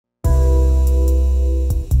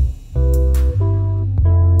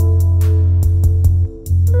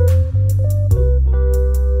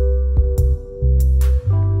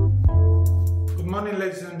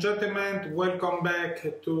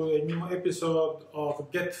back to a new episode of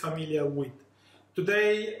Get Familiar With.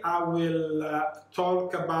 Today I will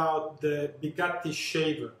talk about the Bigatti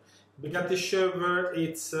Shaver. Bigatti Shaver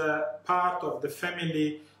is part of the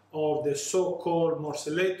family of the so-called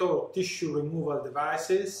morcellator or tissue removal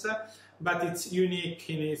devices, but it's unique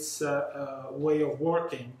in its way of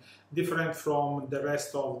working, different from the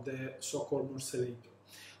rest of the so-called morcellator.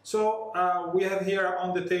 So we have here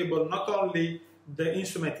on the table not only the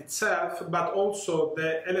instrument itself, but also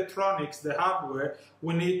the electronics, the hardware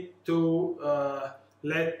we need to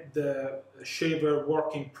let the shaver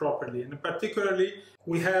working properly. And particularly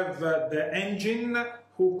we have the engine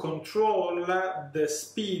who control the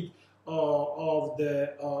speed of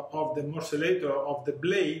the morcellator, of the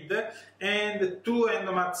blade, and two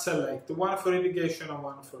endomat select, one for irrigation and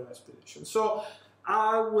one for aspiration. So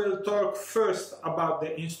I will talk first about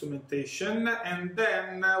the instrumentation, and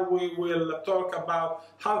then we will talk about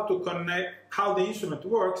how to connect, how the instrument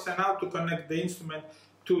works and how to connect the instrument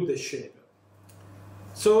to the shaver.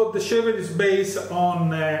 So the shaver is based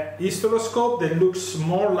on a hysteroscope that looks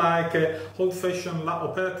more like an old-fashioned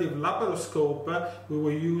operative laparoscope we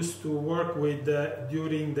were used to work with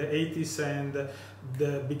during the 80s and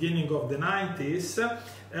the beginning of the 90s.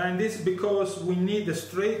 And this is because we need a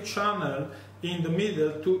straight channel in the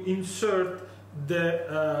middle to insert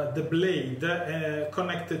the blade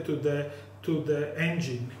connected to the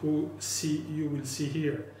engine you will see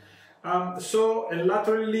here. So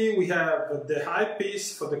laterally we have the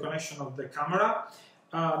eyepiece for the connection of the camera,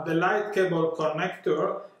 the light cable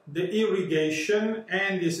connector, the irrigation,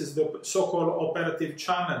 and this is the so-called operative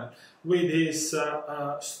channel with his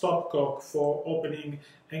stopcock for opening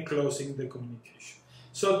and closing the communication.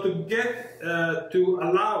 So to get to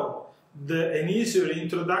allow an easier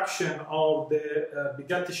introduction of the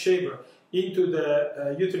Bigatti Shaver into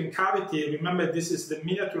the uterine cavity, remember this is the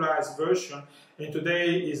miniaturized version and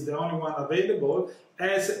today is the only one available,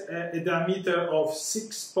 has a diameter of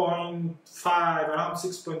 6.5, around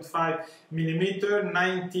 6.5 millimeter,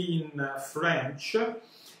 19 French.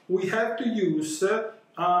 We have to use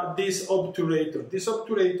this obturator. This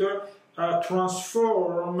obturator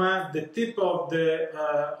transform the tip of the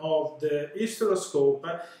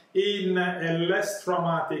hysteroscope in a less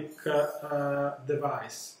traumatic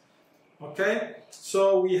device. Okay,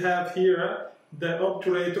 so we have here the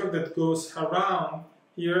obturator that goes around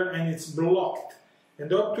here and it's blocked. And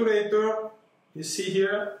the obturator, you see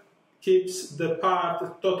here, keeps the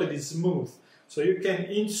part totally smooth. So you can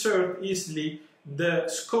insert easily the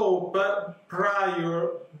scope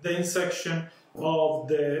prior the insertion of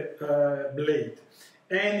the blade.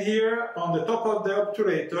 And here on the top of the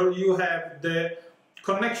obturator you have the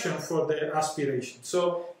connection for the aspiration.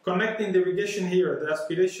 So connecting the irrigation here, the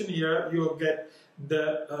aspiration here, you'll get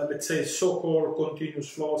the, let's say, so-called continuous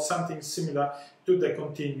flow, something similar to the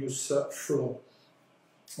continuous flow.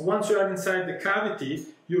 Once you are inside the cavity,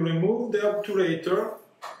 you remove the obturator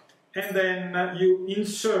and then you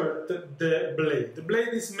insert the blade. The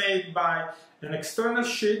blade is made by an external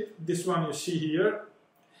sheet, this one you see here,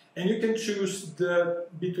 and you can choose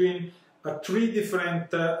between three different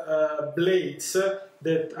blades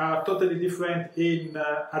that are totally different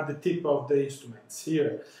at the tip of the instruments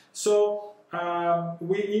here. So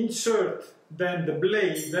we insert then the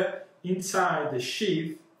blade inside the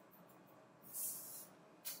sheath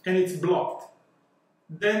and it's blocked.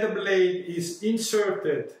 Then the blade is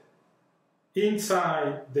inserted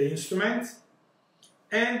inside the instrument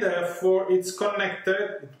and therefore it's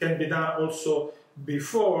connected. It can be done also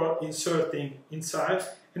before inserting inside,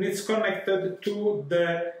 and it's connected to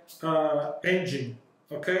the engine.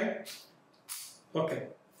 Okay? Okay,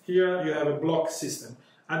 here you have a block system.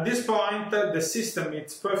 At this point, the system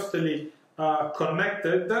is perfectly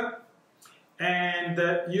connected, and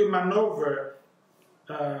you maneuver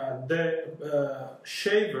the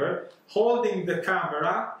shaver holding the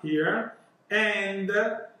camera here and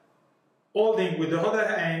holding with the other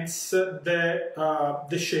hands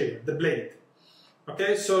the shaver, the blade.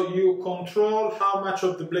 Okay, so you control how much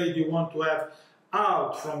of the blade you want to have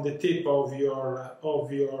out from the tip of your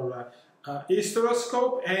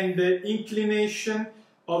hysteroscope and the inclination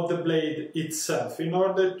of the blade itself in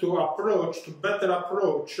order to better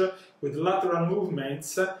approach with lateral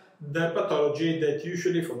movements the pathology that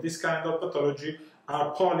usually for this kind of pathology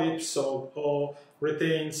are polyps or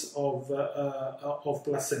retains of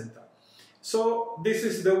placenta. So this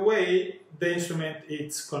is the way the instrument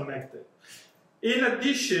is connected. In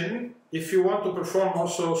addition, if you want to perform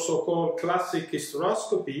also so-called classic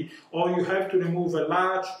hysteroscopy, or you have to remove a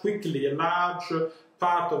large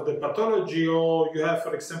part of the pathology, or you have,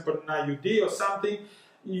 for example, an IUD or something,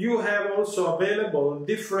 you have also available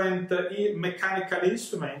different mechanical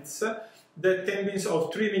instruments that can be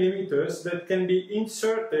of 3 millimeters that can be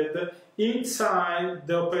inserted inside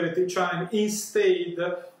the operative channel instead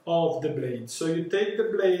of the blade. So you take the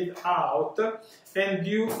blade out and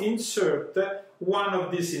you insert one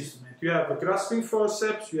of these instruments. You have a grasping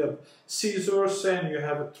forceps, you have scissors, and you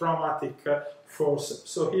have a traumatic forceps.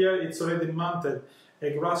 So here it's already mounted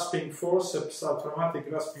a grasping forceps, a traumatic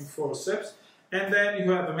grasping forceps, and then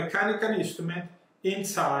you have a mechanical instrument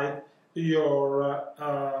inside your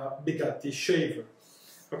Bigatti shaver.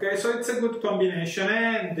 Okay, so it's a good combination,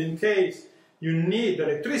 and in case you need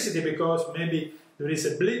electricity because maybe there is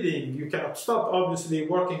a bleeding, you cannot stop obviously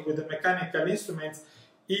working with the mechanical instruments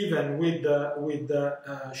even with the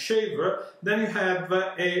shaver, then you have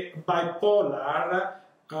a bipolar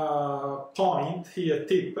point here,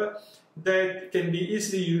 tip, that can be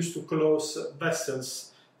easily used to close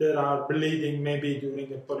vessels that are bleeding maybe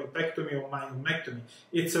during a polypectomy or myomectomy.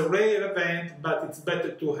 It's a rare event, but it's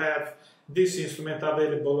better to have this instrument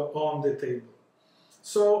available on the table.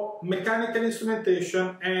 So mechanical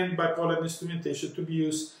instrumentation and bipolar instrumentation to be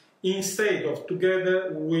used instead of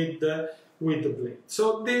together with the blade.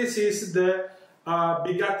 So this is the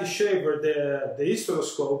Bigatti shaver, the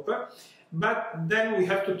hysteroscope. But then we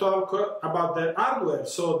have to talk about the hardware,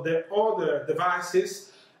 so the other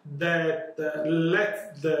devices that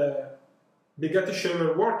let the Bigatti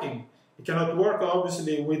shaver working. It cannot work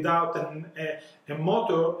obviously without a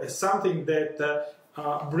motor, something that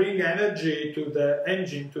bring energy to the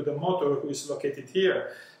engine, to the motor who is located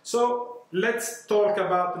here. So let's talk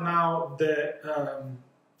about now the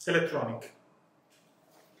electronic.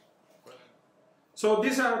 So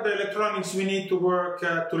these are the electronics we need to work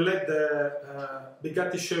to let the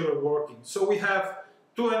Bigatti shaver working. So we have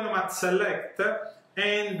two Enomat Select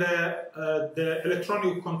and the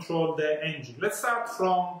electronic who control the engine. Let's start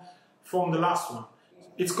from the last one.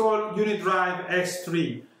 It's called Unit Drive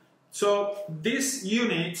S3. So this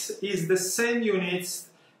unit is the same units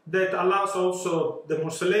that allows also the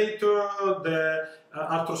morcellator, the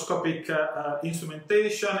arthroscopic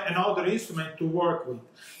instrumentation and other instrument to work with.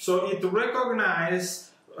 So it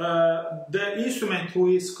recognizes the instrument who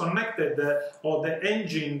is connected or the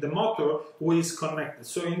engine, the motor who is connected.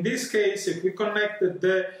 So in this case, if we connected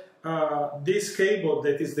this cable,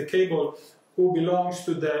 that is the cable who belongs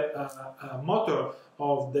to the motor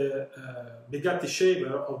of the Bigatti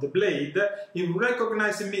shaver, of the blade, it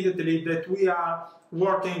recognizes immediately that we are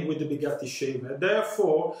working with the Bigatti shaver.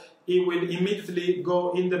 Therefore, it will immediately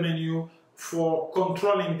go in the menu for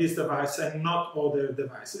controlling this device and not other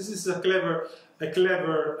devices. This is a clever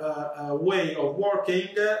way of working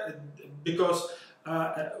because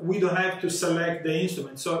we don't have to select the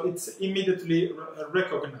instrument, so it's immediately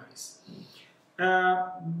recognized.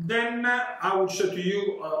 Then I will show to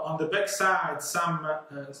you on the back side some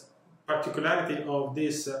particularity of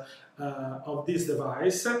this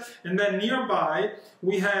device, and then nearby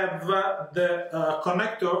we have the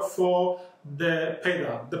connector for the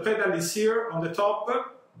pedal. The pedal is here on the top.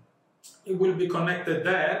 It will be connected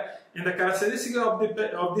there, and the characteristic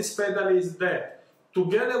of this pedal is that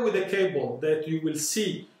together with the cable that you will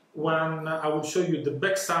see when I will show you the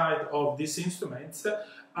back side of these instruments,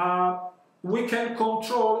 we can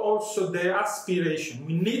control also the aspiration.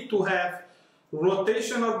 We need to have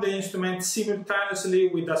rotation of the instrument simultaneously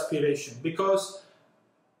with aspiration, because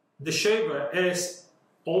the shaver, as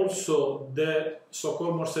also the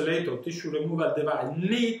so-called morcellator, tissue removal device,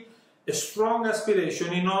 need a strong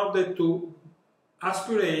aspiration in order to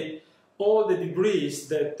aspirate all the debris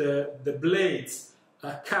that the blades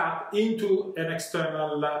cut into an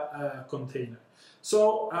external container.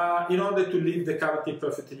 So in order to leave the cavity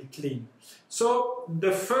perfectly clean. So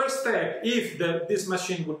the first step, if this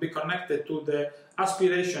machine will be connected to the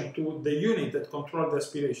aspiration, to the unit that controls the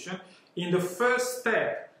aspiration, in the first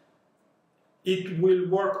step it will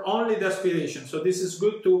work only the aspiration. So this is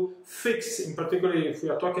good to fix, in particular if we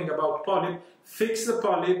are talking about polyp, fix the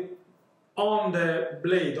polyp on the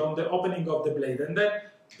blade, on the opening of the blade, and then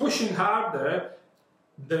pushing harder,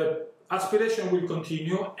 the aspiration will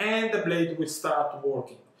continue and the blade will start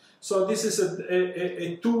working. So this is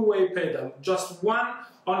a two-way pedal, just one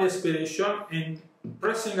on aspiration and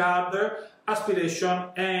pressing harder, aspiration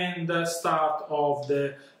and start of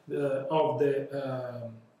the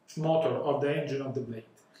motor, of the engine of the blade.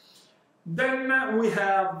 Then we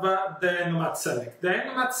have the Enomat Select. The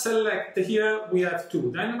Enomat Select, here we have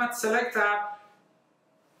two. The Enomat Select are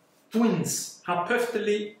twins, are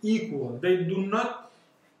perfectly equal. They do not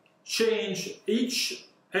change. Each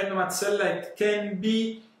Enomat Select can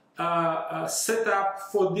be set up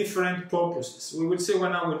for different purposes. We will see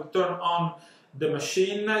when I will turn on the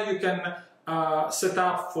machine. You can set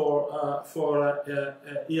up for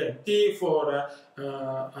ENT, for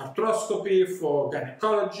arthroscopy, for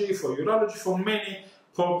gynecology, for urology, for many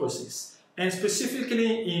purposes. And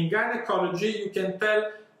specifically in gynecology, you can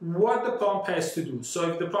tell what the pump has to do. So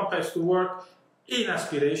if the pump has to work in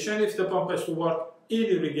aspiration, if the pump has to work in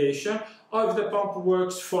irrigation, or if the pump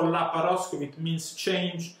works for laparoscopy, it means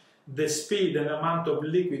change the speed and amount of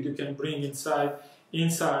liquid you can bring inside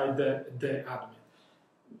the abdomen.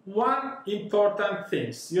 One important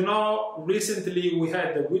thing, you know, recently we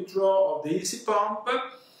had the withdrawal of the easy pump,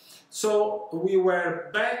 so we were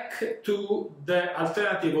back to the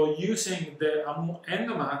alternative of using the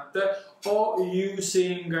Endomat or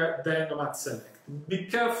using the Endomat Select. Be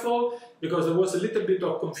careful, because there was a little bit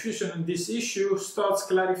of confusion in this issue. Starts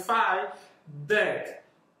clarify that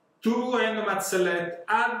two Endomat Select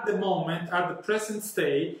at the moment, at the present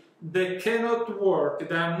state, they cannot work,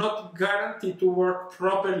 they are not guaranteed to work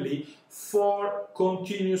properly for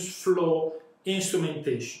continuous flow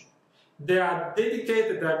instrumentation. They are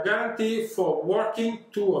dedicated, they are guaranteed for working,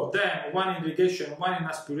 two of them, one in irrigation, one in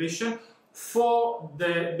aspiration, for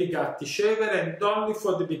the Bigatti Shaver and only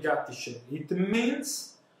for the Bigatti Shaver. It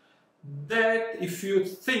means that if you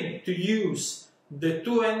think to use the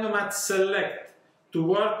two Endomat Select to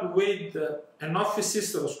work with an office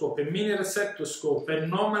cystoscope, a mini resectoscope, a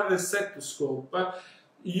normal resectoscope,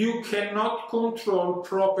 you cannot control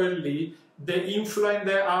properly the inflow and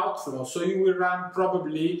the outflow, so you will run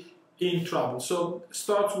probably in trouble. So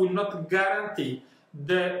STARTS will not guarantee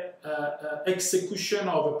the execution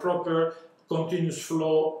of a proper continuous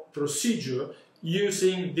flow procedure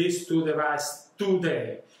using these two devices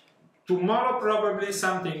today. Tomorrow probably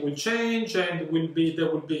something will change and there will be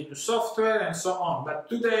new software and so on. But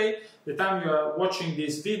today, the time you are watching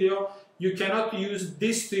this video, you cannot use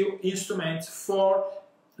these two instruments for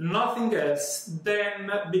nothing else than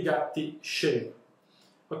Bigatti Shaver.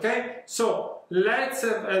 Okay, so let's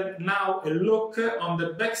have now a look on the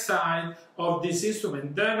back side of this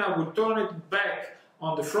instrument. Then I will turn it back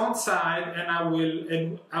on the front side and I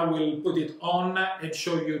will put it on and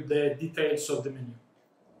show you the details of the menu.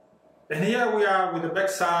 And here we are with the back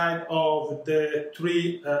side of the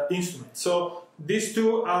three instruments. So these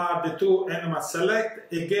two are the two Endomat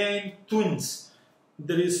Select, again twins.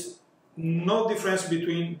 There is no difference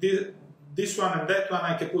between this one and that one.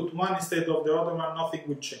 I can put one instead of the other one, nothing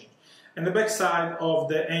will change. And the back side of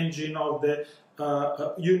the engine of the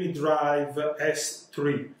Unidrive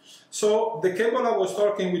S3. So the cable I was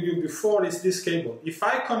talking with you before is this cable. If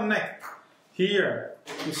I connect here,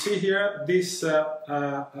 you see here this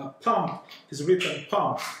pump is written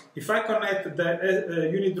pump. If I connect the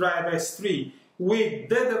Unidrive S3 with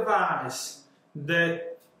the device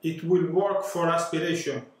that it will work for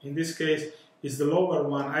aspiration, in this case is the lower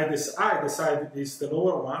one, I decided it's the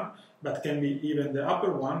lower one, but can be even the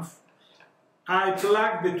upper one. I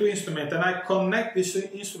plug the two instruments and I connect this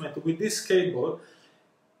instrument with this cable.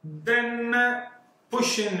 Then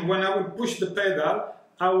when I will push the pedal,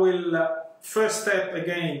 I will first step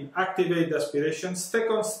again activate the aspiration,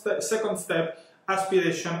 second step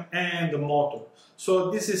aspiration and the motor. So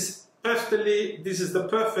this is the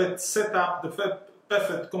perfect setup, the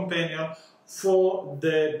perfect companion for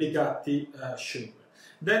the Bigatti Shaver.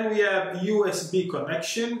 Then we have USB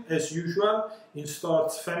connection as usual in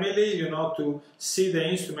STARTS family, you know, to see the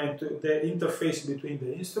instrument, the interface between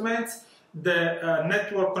the instruments, the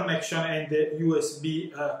network connection and the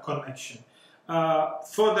USB connection.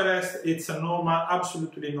 For the rest, it's a normal,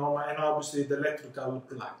 absolutely normal, and obviously the electrical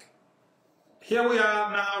plug. Here we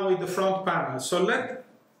are now with the front panel. So let's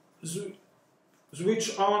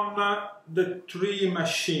switch on the three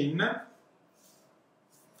machine.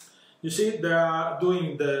 You see, they are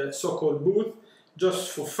doing the so-called boot just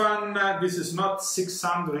for fun. This is not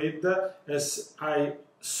 600 as I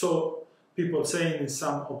saw people saying in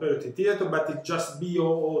some operative theater, but it's just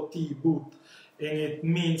BOOT, boot, and it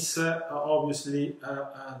means obviously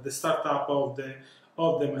the startup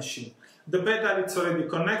of the machine. The pedal is already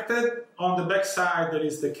connected. On the back side there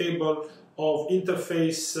is the cable of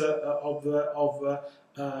interface of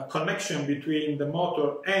connection between the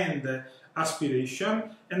motor and the aspiration,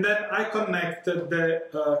 and then I connected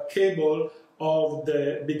the cable of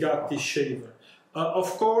the Bigatti Shaver.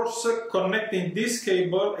 Of course, connecting this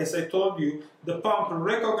cable, as I told you, the pump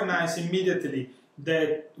recognizes immediately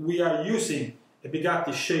that we are using a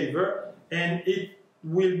Bigatti Shaver, and it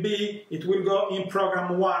will go in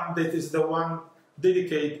program 1, that is the one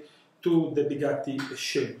dedicated to the Bigatti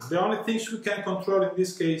Shaver. The only things we can control in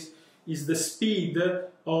this case is the speed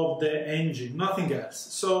of the engine, nothing else.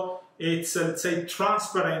 So it's, let's say,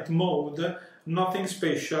 transparent mode. nothing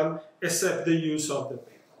special except the use of the paper.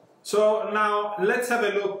 So now let's have a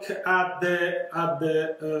look at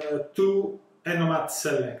the two Enomat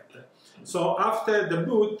Select. So after the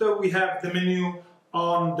boot, we have the menu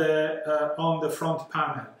on the front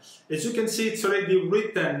panel. As you can see, it's already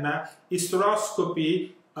written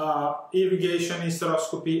hysteroscopy, irrigation,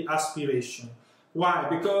 hysteroscopy, aspiration. Why?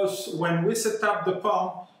 Because when we set up the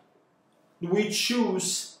pump, we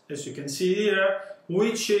choose, as you can see here,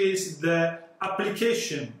 which is the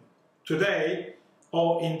application today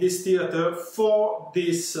or in this theater for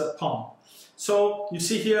this pump. So you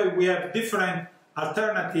see here we have different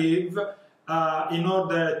alternatives in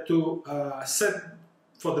order to set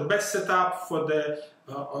for the best setup for the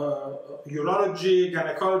urology,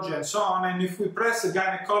 gynecology and so on. And if we press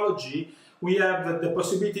gynecology, we have the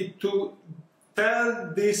possibility to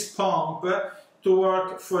tell this pump to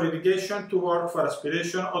work for irrigation, to work for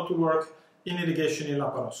aspiration, or to work in irrigation in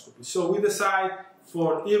laparoscopy. So we decide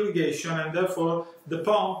for irrigation, and therefore the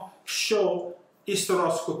pump show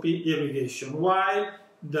hysteroscopy irrigation, while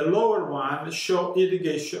the lower one show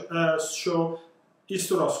irrigation, show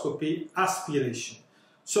hysteroscopy aspiration.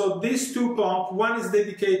 So these two pumps, one is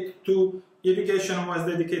dedicated to irrigation and one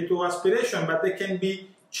is dedicated to aspiration, but they can be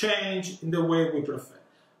changed in the way we prefer.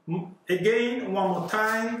 Again, one more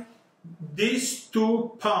time, these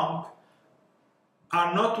two pumps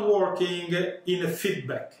are not working in a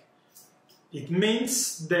feedback. It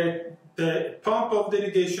means that the pump of the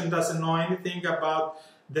irrigation doesn't know anything about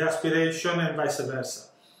the aspiration and vice versa.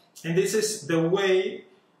 And this is the way,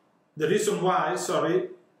 the reason why,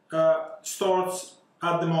 stores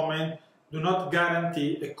at the moment do not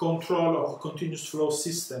guarantee a control of a continuous flow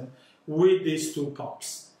system with these two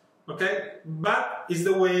pumps. Okay, but it's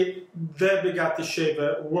the way the Bigatti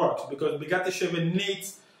Shaver works, because Bigatti Shaver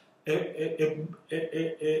needs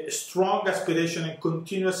a strong aspiration and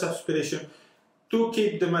continuous aspiration to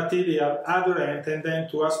keep the material adherent and then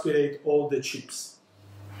to aspirate all the chips.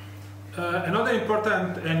 Another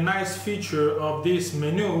important and nice feature of this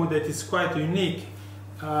menu that is quite unique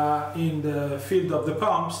in the field of the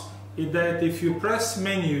pumps is that if you press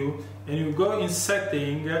menu and you go in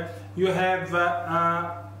setting, you have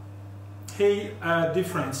a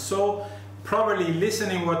difference. So probably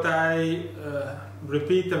listening what I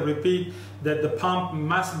repeat and repeat, that the pump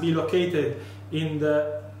must be located in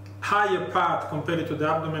the higher part compared to the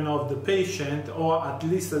abdomen of the patient, or at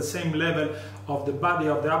least the same level of the body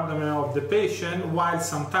of the abdomen of the patient, while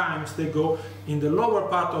sometimes they go in the lower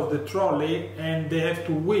part of the trolley and they have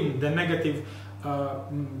to win the negative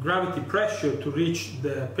gravity pressure to reach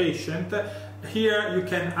the patient. Here you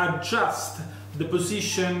can adjust the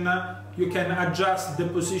position, of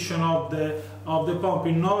the pump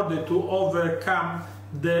in order to overcome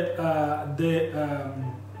the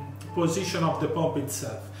position of the pump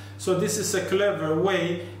itself. So this is a clever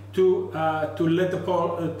way to let the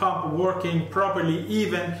pump working properly,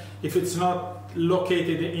 even if it's not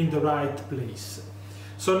located in the right place.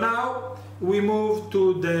 So now we move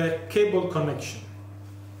to the cable connection.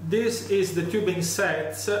 This is the tubing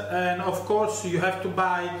sets, and of course you have to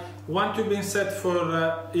buy one tubing set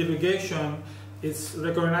for irrigation. It's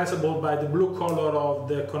recognizable by the blue color of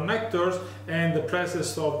the connectors and the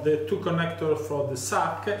presence of the two connectors for the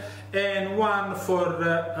sac, and one for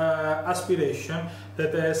aspiration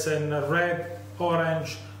that has a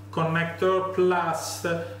red-orange connector plus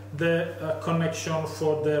the connection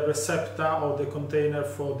for the receptor or the container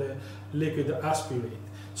for the liquid aspirate.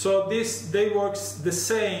 So they works the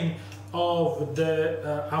same of the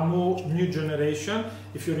AMU new generation.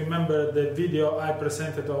 If you remember the video I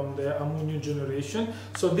presented on the AMU new generation.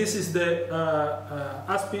 So this is the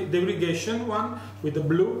irrigation one with the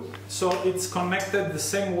blue. So it's connected the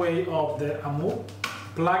same way of the AMU.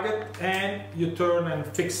 Plug it and you turn and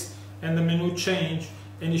fix, and the menu change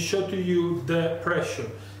and it shows to you the pressure.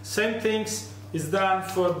 Same things is done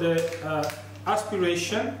for the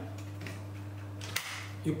aspiration.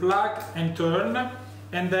 You plug and turn,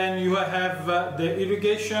 and then you have the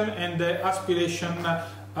irrigation and the aspiration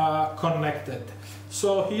connected.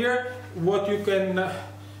 So here what you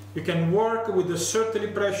can work with the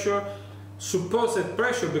certain pressure, supposed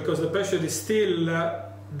pressure, because the pressure is still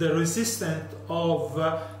the resistance of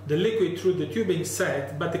the liquid through the tubing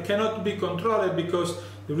set, but it cannot be controlled because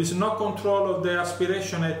there is no control of the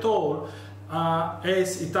aspiration at all,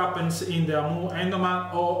 as it happens in the AMU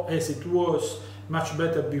Endoman, or as it was much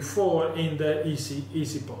better before in the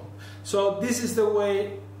easy pump. So this is the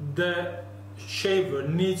way the shaver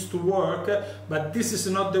needs to work, but this is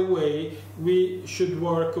not the way we should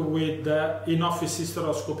work with in-office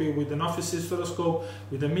hysteroscopy, with an office hysteroscope,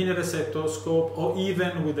 with a mini resectoscope, or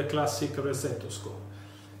even with a classic resectoscope.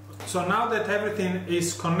 So now that everything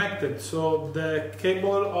is connected, so the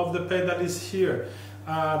cable of the pedal is here,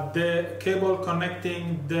 the cable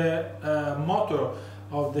connecting the motor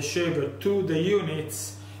of the shaver to the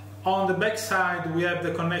units. On the back side we have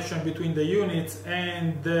the connection between the units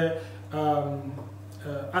and the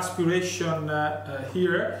aspiration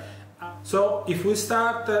here. So if we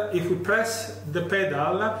start, if we press the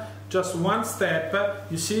pedal just one step,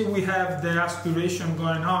 you see we have the aspiration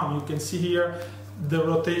going on. You can see here the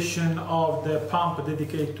rotation of the pump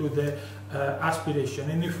dedicated to the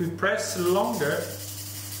aspiration. And if we press longer,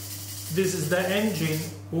 this is the engine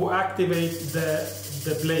who activates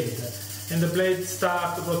the blade. And the blade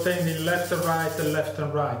starts rotating left and right and left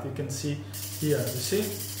and right. You can see here, you see?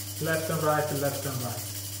 Left and right and left and right.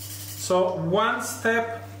 So one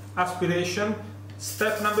step aspiration,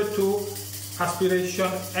 step number two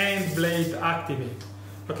aspiration and blade activate.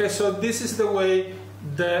 Okay, so this is the way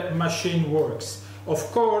the machine works.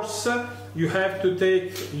 Of course, you have to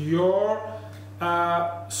take your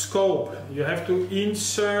scope, you have to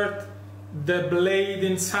insert the blade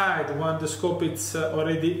inside when the scope is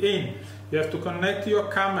already in. You have to connect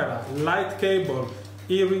your camera, light cable,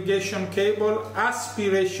 irrigation cable,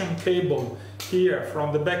 aspiration cable here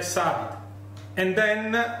from the back side. And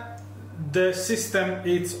then the system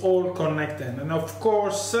is all connected. And of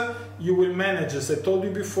course, you will manage, as I told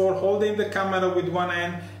you before, holding the camera with one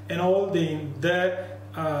hand and holding the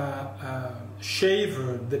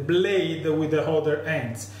shaver, the blade, with the other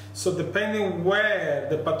hands. So depending where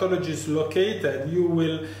the pathology is located, you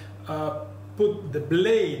will put the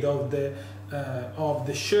blade of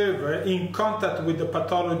the shaver in contact with the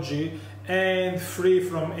pathology and free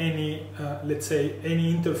from any, let's say,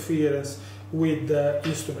 any interference with the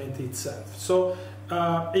instrument itself. So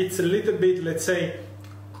it's a little bit, let's say,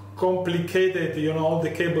 complicated, you know, all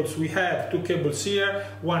the cables we have, two cables here,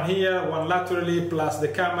 one laterally, plus the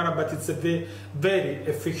camera, but it's a very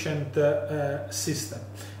efficient system.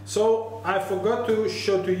 So I forgot to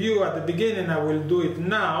show to you at the beginning, I will do it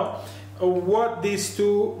now, what these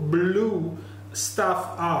two blue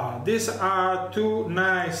stuff are. These are two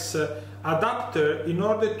nice adapters in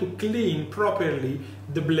order to clean properly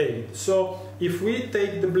the blade. So if we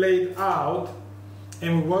take the blade out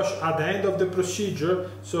and we wash at the end of the procedure,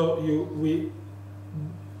 so we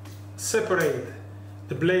separate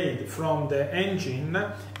the blade from the engine,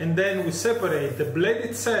 and then we separate the blade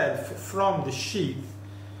itself from the sheath.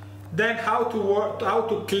 Then how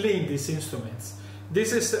to clean these instruments.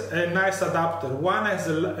 This is a nice adapter. One has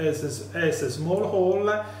a small hole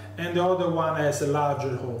and the other one has a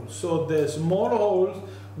larger hole. So the small holes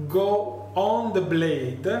go on the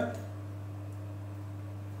blade.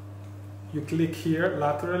 You click here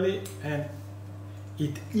laterally and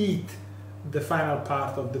it eats the final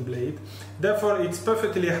part of the blade. Therefore it's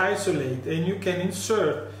perfectly isolated, and you can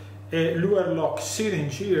insert a lure lock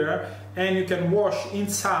syringe here and you can wash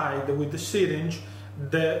inside with the syringe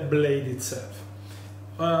the blade itself.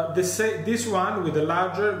 This one with the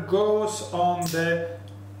larger goes on the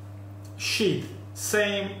sheath.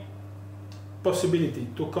 Same possibility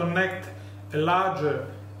to connect a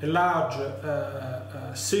large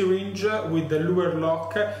syringe with the lure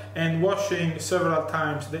lock and washing several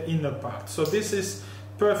times the inner part. So this is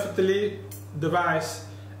perfectly device,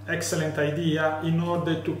 excellent idea in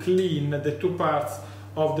order to clean the two parts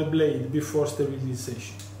of the blade before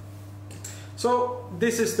sterilization. So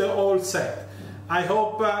this is the whole set. I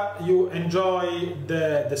hope you enjoy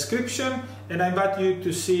the description, and I invite you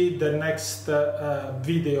to see the next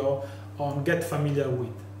video on Get Familiar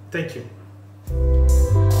With. Thank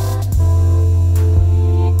you.